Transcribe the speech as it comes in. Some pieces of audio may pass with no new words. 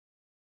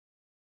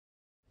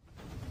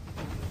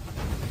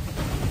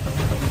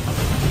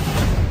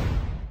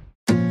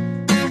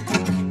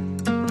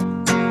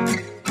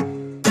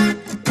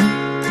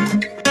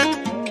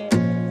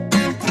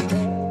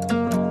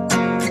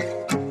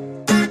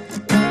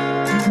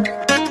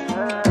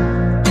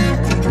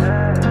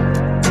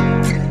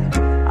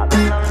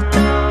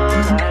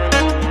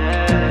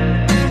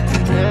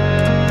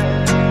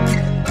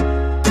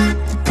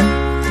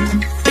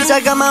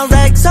I got my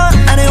racks up,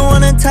 I didn't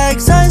wanna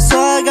tax us, so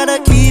I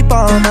gotta keep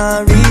all my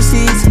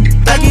receipts.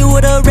 Like you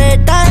with a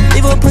red dot,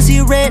 leave a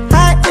pussy red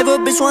hot. If a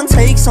bitch wanna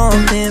take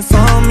something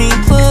from me,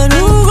 but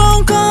who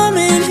gon' come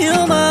and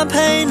heal my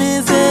pain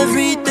if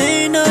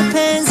everything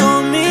depends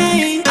on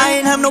me? I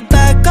ain't have no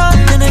backup,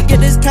 then I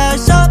get this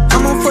cash up.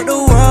 I'ma fuck the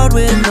world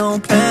with no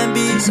plan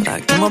B. So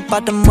I came up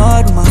out the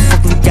mud with my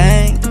fucking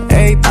gang.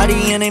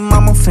 Everybody and they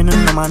mama finna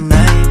know my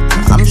name.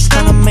 I'm just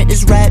tryna make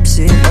this rap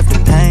shit worth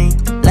the pain.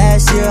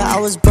 Last year I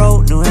was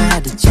broke, knew it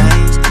had to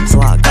change. So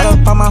I got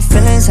up on my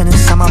feelings and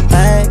inside my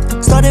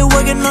bag. Started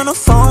working on the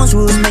phones,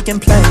 we was making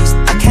plays.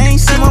 I can't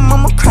see my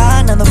mama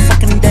cry another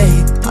fucking day,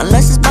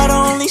 unless it's by the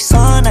only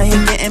son I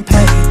hear getting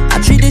paid.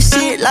 I treat this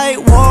shit like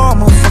war,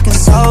 I'm a fucking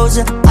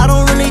soldier. I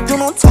don't really do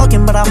no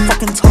talking, but I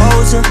fucking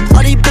told ya.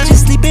 All these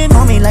bitches sleeping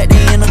on me like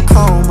they in a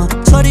coma.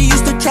 Shorty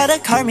used to try to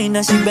curb me,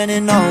 now she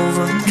bending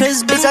over.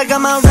 Cause bitch, I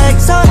got my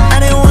racks up, I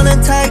didn't wanna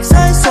tax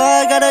us, so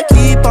I gotta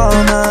keep all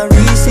my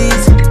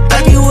receipts.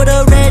 Like you with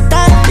a red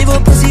dot, leave a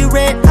pussy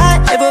red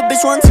hot. If a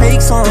bitch wanna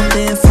take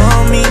something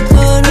from me,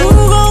 but who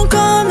gon'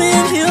 come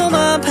and heal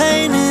my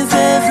pain if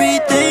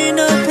everything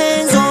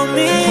depends on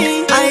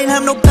me? I ain't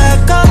have no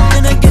backup,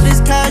 then I get this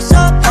cash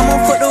up.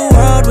 I'ma fuck the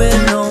world with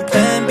no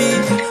plan B.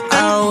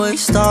 I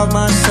always starve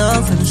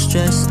myself in the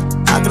stress.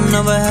 I can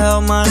never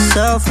help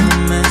myself in a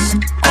mess.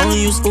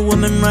 Only use for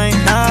women right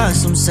now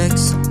is some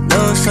sex.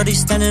 Little shorty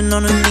standing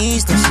on her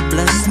knees, then she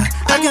blessed.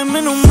 I can't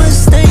make no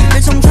mistake,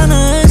 bitch, I'm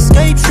tryna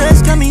escape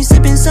stress. Got me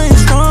sipping something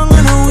strong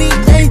on a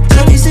weekday.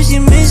 Shorty said she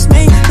missed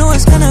me, know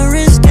it's kinda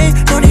risky.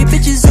 Know these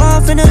bitches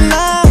off and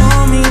lie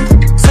on me,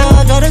 so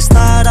I gotta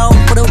start out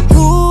with a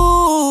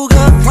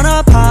Ruger. When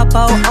I pop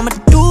out, I'ma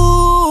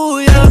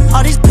do ya.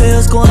 All these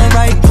pills going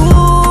right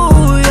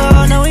through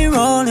ya. Now we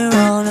rollin',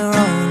 rollin',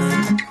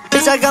 rollin'.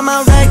 Bitch, I got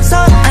my racks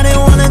up, I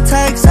didn't wanna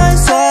tax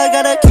us, so I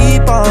gotta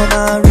keep all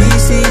my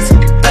receipts.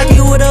 Like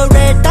you with a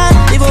red dot,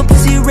 leave a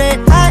pussy red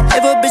hot.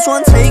 If a bitch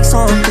wanna take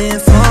something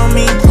from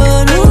me,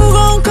 but who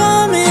gon'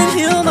 come and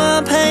heal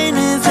my pain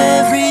if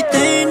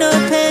everything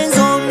depends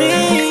on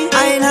me?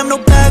 I ain't have no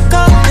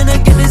backup, then I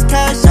get this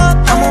cash up.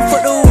 I'ma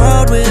fuck the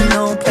world with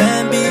no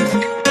plan B.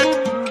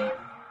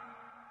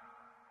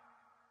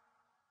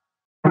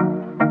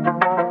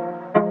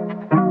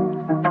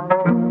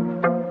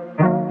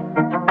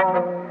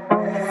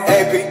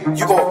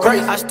 You going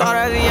crazy. I started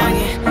as a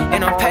youngin',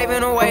 and I'm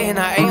paving the way. And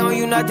I ain't on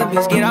you nothing,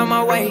 bitch, get out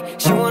my way.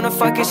 She wanna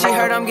fuck it, she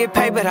heard I'm get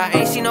paid. But I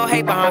ain't see no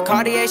hate behind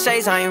Cartier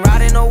shades, I ain't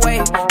riding no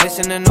wave.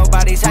 Listen to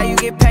nobody's how you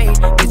get paid.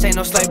 Bitch ain't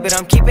no slave, but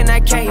I'm keeping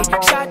that K.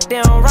 Shot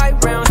down, right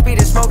round,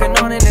 speeding, smoking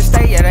on in the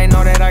state. Yeah, they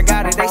know that I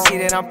got it, they see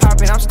that I'm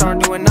popping. I'm starting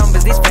doing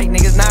numbers, these fake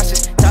niggas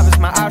nauseous. Top is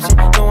my option,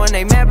 knowing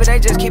they mad, but they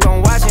just keep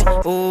on watching.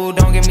 Ooh,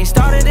 don't get me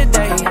started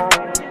today.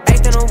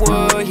 In the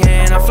wood,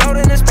 yeah, and I'm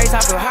floating in space, I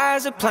feel high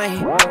as a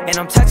plane. And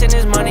I'm touching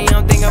this money,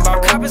 I'm thinking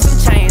about copping some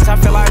chains. I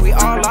feel like we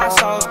all lost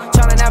souls,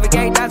 trying to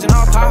navigate, dodging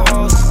all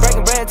potholes.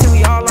 Breaking bread till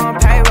we all on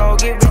payroll,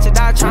 get rich or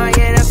die trying,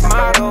 yeah, that's the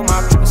motto.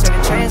 My people said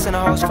the chance and the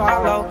hoes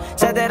follow.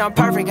 Said that I'm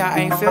perfect, I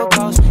ain't feel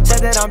close.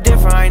 Said that I'm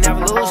different, I ain't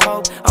never lose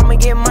hope. I'ma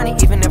get money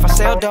even if I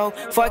sell dope.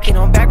 Fuck it,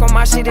 I'm back on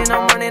my shit and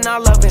I'm running, I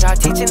love it. I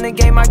teach in the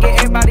game, I get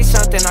everybody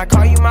something. I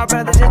call you my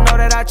brother, just know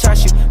that I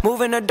trust you.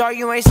 Move in the dark,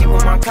 you ain't see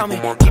when I'm coming.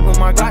 Keep on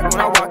my Glock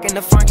when I walk in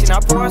the function. I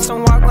pour out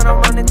some walk when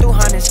I'm running through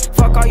hundreds.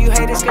 Fuck all you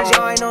haters cause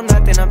y'all ain't know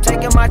nothing. I'm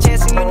taking my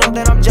chance and you know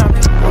that I'm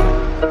jumping.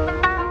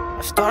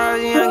 I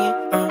started as a youngin',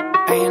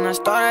 hey, and I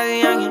started as a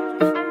youngin',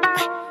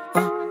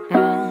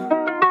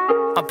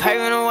 I'm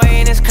paving the way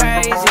and it's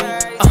crazy.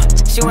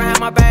 She wanna have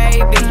my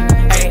baby,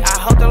 hey, I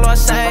hope the Lord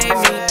save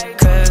me,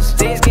 cause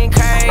things getting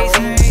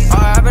crazy.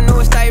 All I ever knew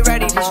is stay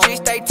ready, the streets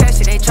stay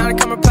tested, they tryna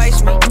come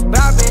replace me. But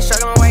I've been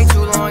struggling way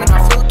too long, and I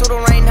flew through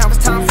the rain, now it's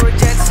time for a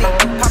jet seat.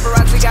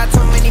 Paparazzi got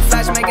too many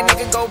flash, make a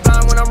nigga go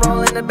blind when I'm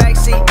rolling the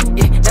backseat.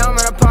 Yeah, now I'm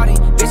at a party,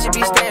 bitch should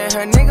be staring,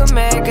 her nigga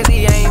mad cause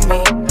he ain't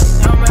me.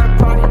 Now I'm at a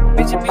party,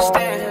 bitch should be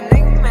staring, her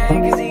nigga mad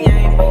cause he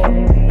ain't me.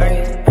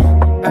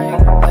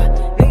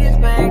 Niggas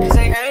mad cause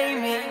they ain't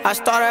me. I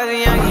started as a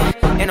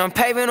youngin', and I'm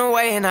paving the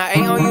way. And I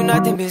ain't on you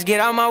nothing, bitch, get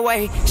out my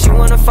way. She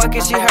wanna fuck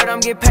it, she heard I'm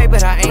get paid.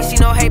 But I ain't see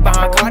no hate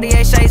behind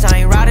Cartier shades, I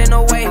ain't riding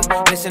no wave.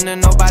 Listen to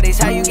nobody's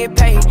how you get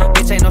paid.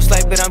 Bitch ain't no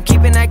slave, but I'm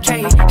keeping that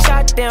K.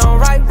 Shot down,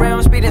 right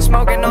round, speeding,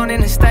 smoking on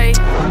in the state.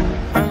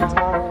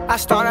 I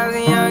started as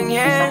a young,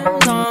 yeah,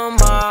 on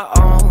my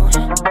own.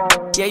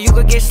 Yeah, you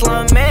could get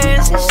slum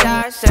man, since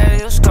shots at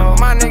your skull.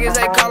 My niggas,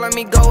 they calling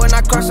me go, and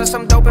I crush on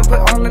some dope and put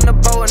all in the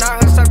bowl. And I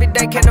hustle every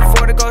day, can't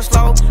afford to go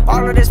slow.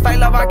 All of this fake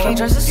love, I can't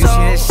trust the soul.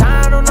 You see the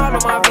shine on all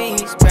of my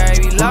V's.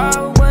 Baby,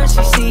 love when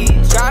she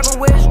sees. Driving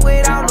whips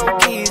without no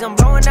keys. I'm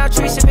blowing out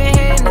trees, sipping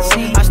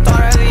Hennessy. I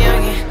started as a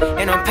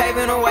youngin', and I'm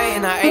paving the way.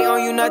 And I ain't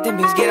on you nothing,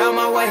 bitch, get out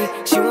my way.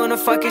 She wanna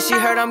fuck it, she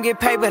heard I'm get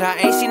paid. But I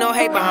ain't see no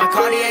hate behind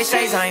Cartier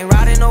shades, I ain't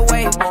riding no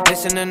wave.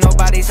 Listen to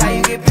nobody's how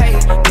you get paid.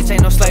 Bitch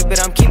ain't no slave, but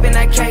I'm keeping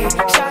that K.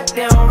 Shot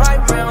down, right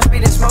round,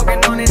 speeding,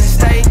 smoking on in the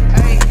state.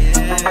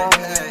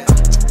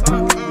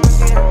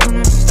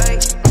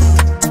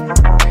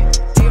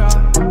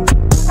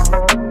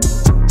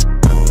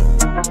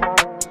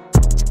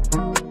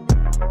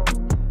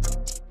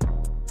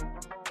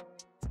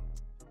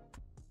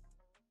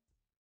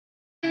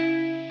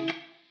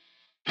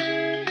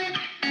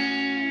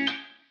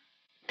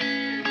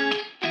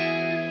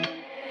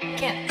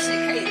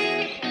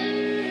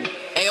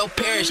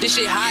 Zbrush, this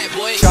shit hot,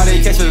 boy.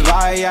 Shawty catch a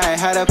vibe, yeah, I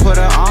had to put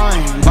her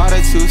on. Bought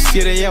a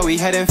two-seater, yeah, we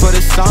heading for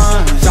the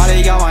sun.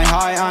 Shawty got my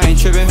heart, I ain't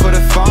tripping for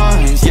the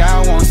funds. Yeah,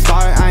 I won't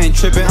start, I ain't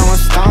tripping, I'm a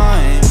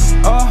stun.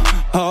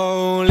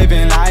 Oh,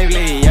 living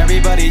lively.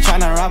 Everybody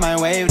tryna ride my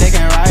wave, they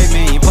can ride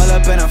me. Pull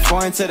up in a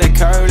foreign to the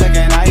curb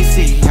looking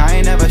icy. I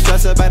ain't never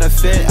stressed about the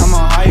fit, I'm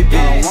on hype it.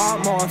 I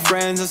want more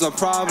friends, there's a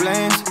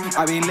problem.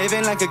 I be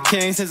living like a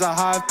king since I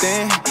hopped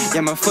in.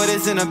 Yeah, my foot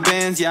is in the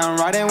bins, yeah, I'm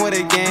riding with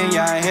a gang.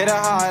 Yeah, I hit a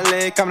hot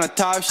lick, I'm the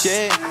top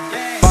shit.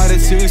 Bought a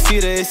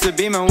two-seater, it's a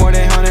Beamer, more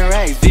than 100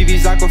 racks.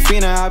 VV's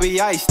Aquafina, I be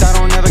iced, I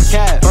don't ever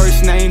cap.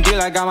 First name deal,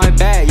 I got my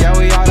back, yeah,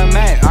 we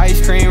automatic. Ice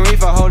cream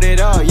reefer, hold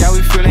it up, yeah,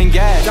 we feeling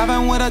gas.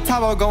 Driving with a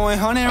top, going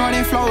 100,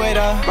 running flow with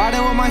her.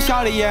 Riding with my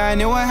shawty, yeah, I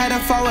knew I had to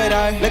flow with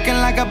her. Looking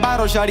like a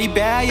bottle, shawty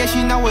bad, yeah,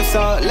 she know what's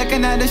up.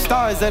 Looking at the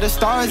stars, I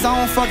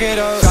don't fuck it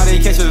up.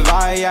 Shawty catch a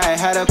vibe, yeah, I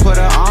had to put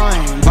her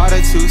on. Bought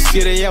a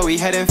two-seater, yeah, we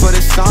heading for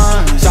the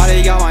sun.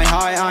 Shawty got my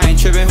heart, I ain't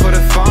tripping for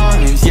the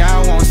funds. Yeah,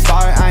 I won't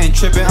start, I ain't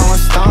tripping, I'm a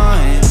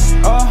stun.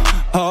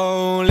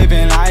 Oh,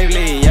 living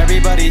lively.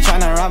 Everybody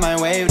tryna ride my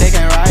wave, they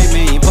can ride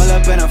me. Pull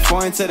up in a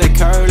foreign to the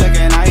curb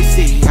looking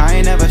icy. I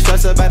ain't never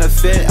stressed about the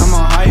fit, I'm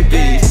on hype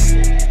beat.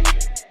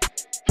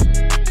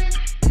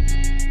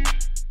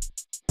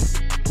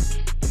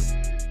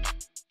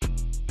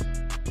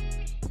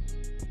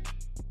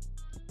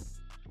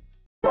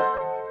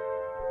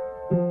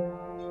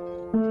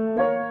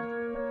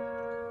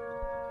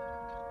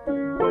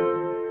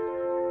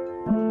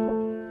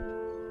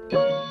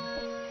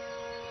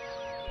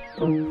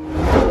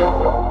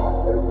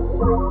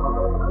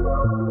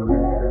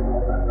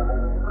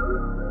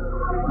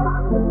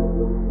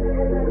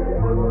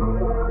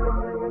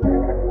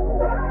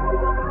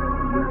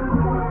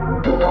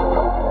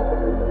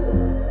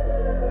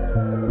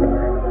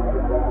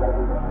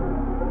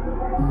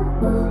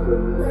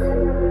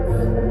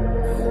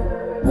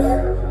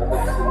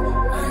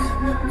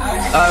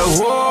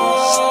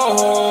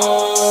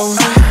 Whoa,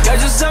 yeah,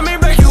 just let me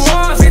break you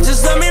off, yeah,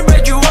 just let me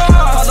break you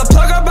off. Call the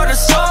plug up on the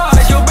sauce,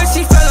 like your bitch,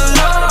 she fell in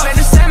love. Made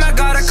the same, I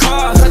got a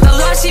call, cut the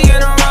line, she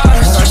in a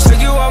rush. I took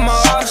you all my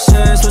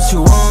options, what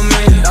you want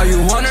me? Now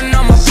you wanna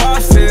know my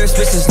profits,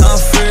 bitch, it's not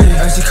free.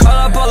 And she call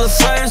up all the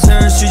friends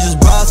and she just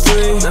brought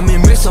 3. Let me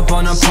mix up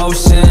on a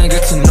potion,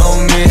 get to know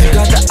me. You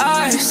got the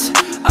ice,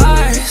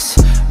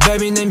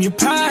 baby, name your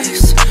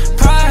price.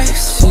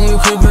 See you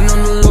creeping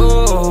on the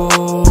low,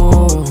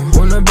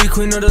 wanna be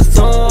queen of the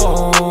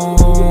throne.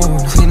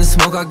 Clean the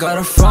smoke, I got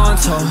a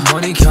frontal.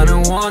 Money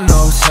counting one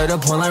notes, head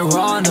up on like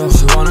Rondo.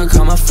 She wanna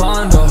call my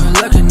fondo.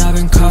 Looking, I've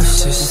been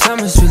cautious, this time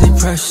is really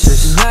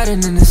precious.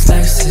 Riding in this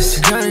Lexus,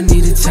 you're gonna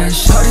need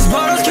attention. All these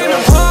bottles came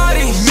to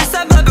party, miss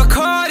that black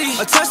Bacardi.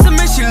 I touched her,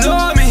 she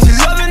love me, she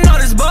loving all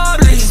this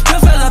bubbly. This pill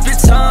fell up your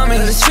tummy,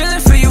 this feeling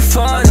for you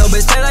fun. No,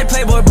 bitch, stay like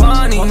Playboy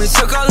Bunny. Homie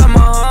took all of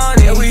my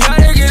honey, yeah, we out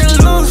here getting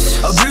loose,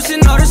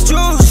 abusing all this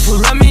juice.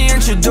 Well, let me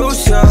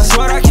introduce ya.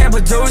 Swear I can't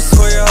produce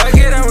for ya, I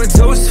get it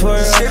reduced for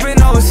ya. Skipping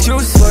no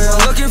excuse for ya,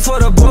 looking for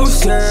the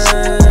boost,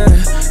 yeah.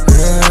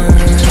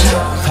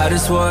 Had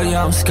this world,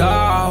 yeah, I'm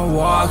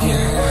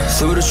skywalking.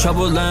 Through the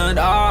troubled land,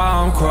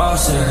 I'm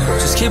crossing.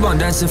 Just keep on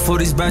dancing for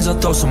these bands, I'll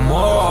throw some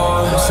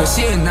more. So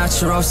she ain't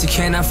natural, she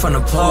came out from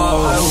the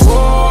pole.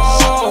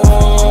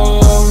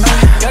 Whoa,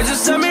 yeah,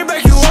 just let me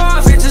break you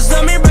off, yeah, just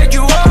let me break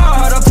you off.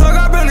 How the plug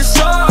up in the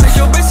store,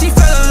 your bitch, she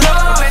fell in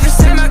love. Ain't the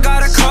same, I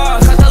got a car,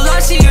 cut the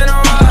line, she in a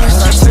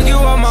rush. I took you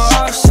all my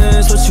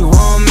options, what you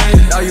want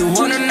me? Now you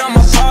wanna know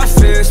my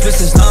profits, bitch,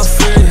 it's not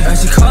free. And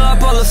she call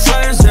up all the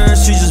friends and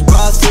she just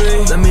brought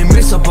 3. Let me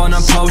mix up on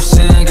a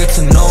potion, get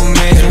to know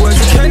me. So where's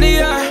the candy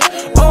at?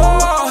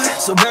 Oh,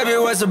 so baby,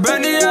 where's the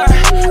brandy at?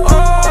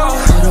 Oh,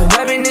 little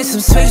baby needs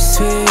some sweet,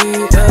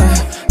 yeah.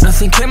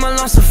 Nothing came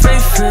along so free,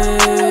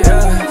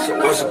 yeah. So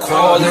what's it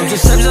called? Them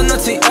just names on the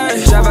TA.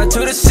 Drive out to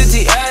the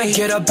city, ayy.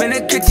 Get up in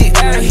the kitty,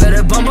 ayy. Let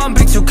it bump on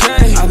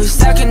B2K. I'll be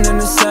stacking in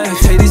the safe.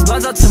 Take these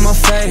blunts out to my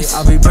face.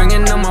 I'll be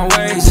bringing them my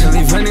ways. Till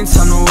leave any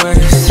time to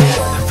waste.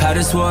 I've had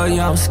this world,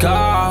 yeah, I'm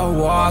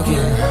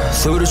skywalking.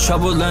 Through the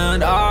troubled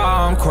land,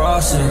 I'm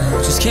crossing.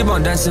 Just keep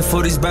on dancing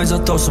for these bands,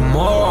 I'll throw some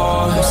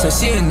more. Said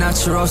she ain't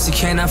natural, she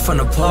came out from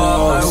the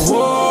pole.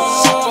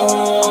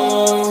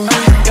 Whoa,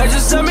 yeah,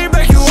 just let me